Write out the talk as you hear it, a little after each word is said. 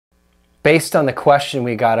based on the question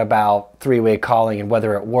we got about three-way calling and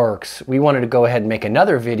whether it works, we wanted to go ahead and make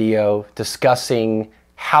another video discussing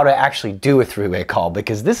how to actually do a three-way call,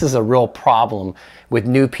 because this is a real problem with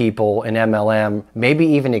new people in MLM, maybe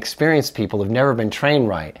even experienced people who've never been trained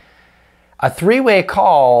right. A three-way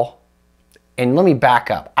call, and let me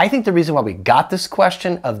back up. I think the reason why we got this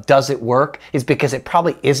question of does it work is because it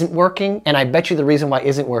probably isn't working, and I bet you the reason why it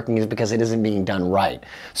isn't working is because it isn't being done right.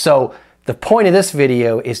 So the point of this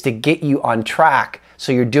video is to get you on track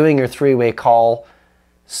so you're doing your three-way call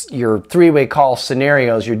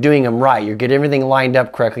scenarios, you're doing them right, you're getting everything lined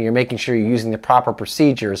up correctly, you're making sure you're using the proper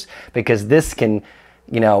procedures, because this can,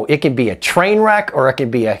 it can be a train wreck or it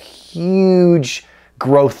can be a huge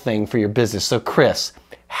growth thing for your business. So Chris,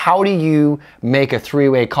 how do you make a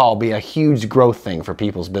three-way call be a huge growth thing for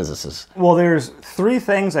people's businesses? Well, there's three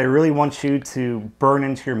things I really want you to burn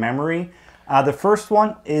into your memory. The first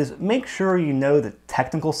one is make sure you know the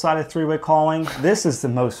technical side of three-way calling. This is the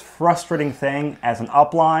most frustrating thing as an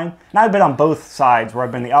upline. And I've been on both sides, where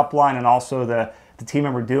I've been the upline and also the team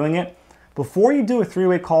member doing it. Before you do a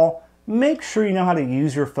three-way call, make sure you know how to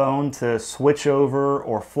use your phone to switch over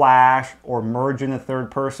or flash or merge in a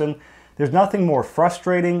third person. There's nothing more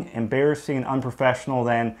frustrating, embarrassing, and unprofessional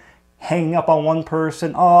than hanging up on one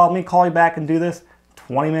person. Oh, let me call you back and do this.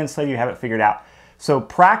 20 minutes later, you have it figured out. So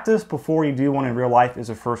practice before you do one in real life is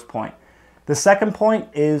the first point. The second point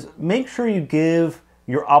is make sure you give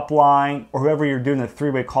your upline or whoever you're doing the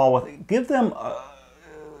three-way call with, set them up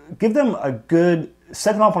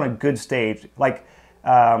on a good stage. Like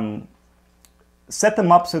set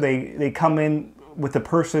them up so they come in with the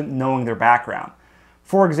person knowing their background.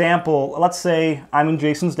 For example, let's say I'm in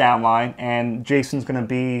Jason's downline and Jason's going to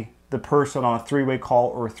be the person on a three-way call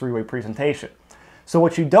or a three-way presentation. So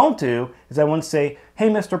what you don't do is I want to say, hey,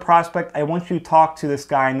 Mr. Prospect, I want you to talk to this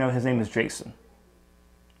guy I know, his name is Jason.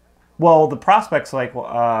 Well, the prospect's like,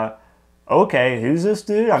 well, okay, who's this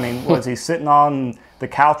dude? I mean, was he sitting on the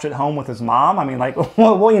couch at home with his mom? I mean, like,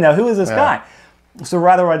 well, who is this guy? So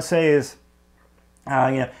rather what I'd say is,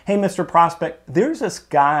 hey, Mr. Prospect, there's this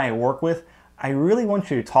guy I work with I really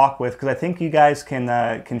want you to talk with, because I think you guys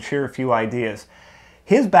can share a few ideas.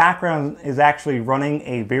 His background is actually running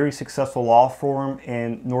a very successful law firm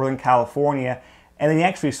in Northern California, and then he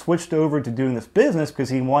actually switched over to doing this business because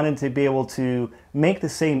he wanted to be able to make the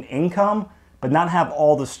same income but not have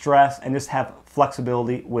all the stress and just have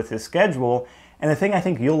flexibility with his schedule. And the thing I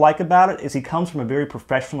think you'll like about it is he comes from a very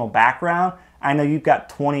professional background. I know you've got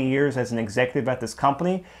 20 years as an executive at this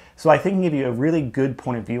company, so I think he can give you a really good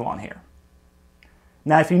point of view on here.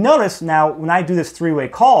 Now, if you notice, when I do this three-way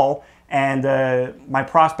call and my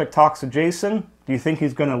prospect talks to Jason, do you think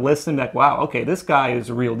he's going to listen like, wow, okay, this guy is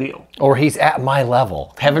a real deal? Or he's at my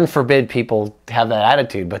level. Heaven forbid people have that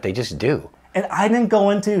attitude, but they just do. And I didn't go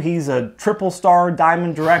into he's a triple-star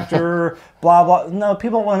diamond director, blah, blah. No,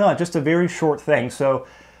 people want to know. Just a very short thing. So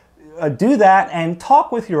do that and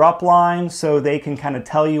talk with your upline so they can kind of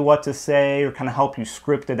tell you what to say or kind of help you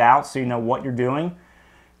script it out so you know what you're doing.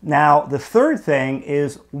 Now, the third thing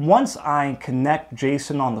is once I connect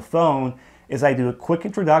Jason on the phone is I do a quick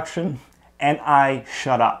introduction and I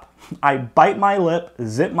shut up. I bite my lip,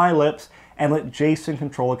 zip my lips, and let Jason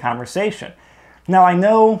control the conversation. Now, I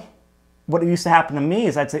know what used to happen to me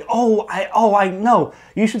is I'd say, I know,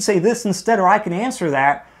 you should say this instead or I can answer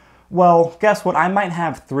that. Well, guess what? I might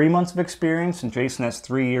have 3 months of experience and Jason has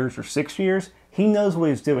 3 years or 6 years. He knows what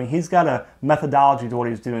he's doing. He's got a methodology to what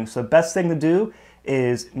he's doing. So the best thing to do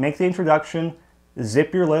is make the introduction,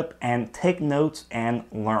 zip your lip, and take notes and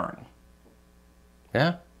learn.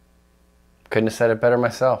 Yeah. Couldn't have said it better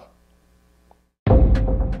myself.